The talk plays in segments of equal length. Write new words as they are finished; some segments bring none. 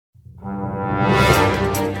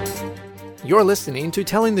You're listening to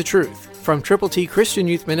Telling the Truth from Triple T Christian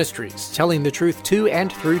Youth Ministries, telling the truth to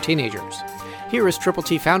and through teenagers. Here is Triple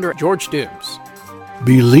T founder George Dooms.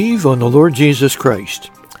 Believe on the Lord Jesus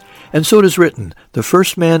Christ. And so it is written, the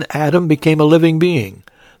first man, Adam, became a living being.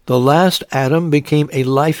 The last Adam became a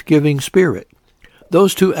life-giving spirit.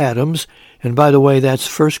 Those two Adams, and by the way, that's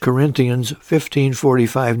 1 Corinthians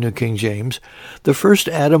 15:45, New King James. The first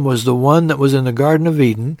Adam was the one that was in the Garden of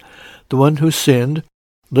Eden, the one who sinned,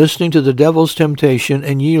 listening to the devil's temptation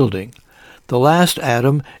and yielding. The last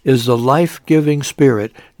Adam is the life-giving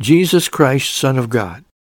spirit, Jesus Christ, Son of God.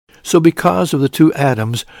 So because of the two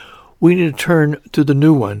Adams, we need to turn to the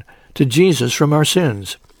new one, to Jesus from our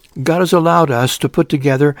sins. God has allowed us to put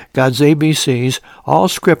together God's ABCs, all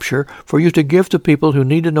Scripture, for you to give to people who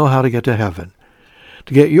need to know how to get to heaven.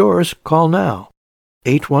 To get yours, call now,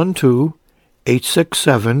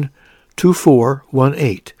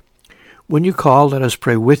 812-867-2418. When you call, let us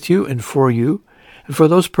pray with you and for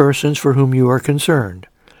those persons for whom you are concerned.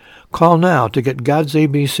 Call now to get God's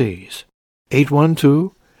ABCs,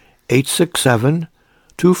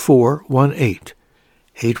 812-867-2418,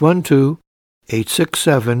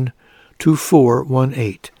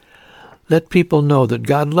 812-867-2418. Let people know that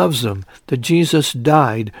God loves them, that Jesus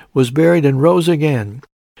died, was buried, and rose again.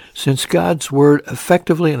 Since God's Word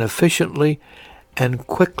effectively and efficiently and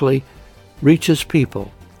quickly reaches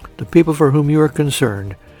people, the people for whom you are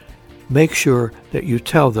concerned, make sure that you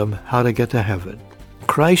tell them how to get to heaven.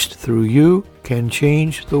 Christ, through you, can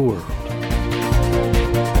change the world.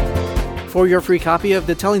 For your free copy of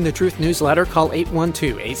the Telling the Truth newsletter, call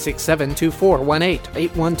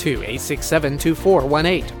 812-867-2418,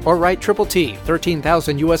 812-867-2418, or write Triple T,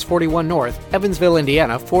 13,000 U.S. 41 North, Evansville,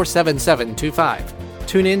 Indiana, 47725.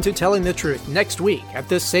 Tune in to Telling the Truth next week at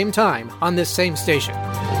this same time on this same station.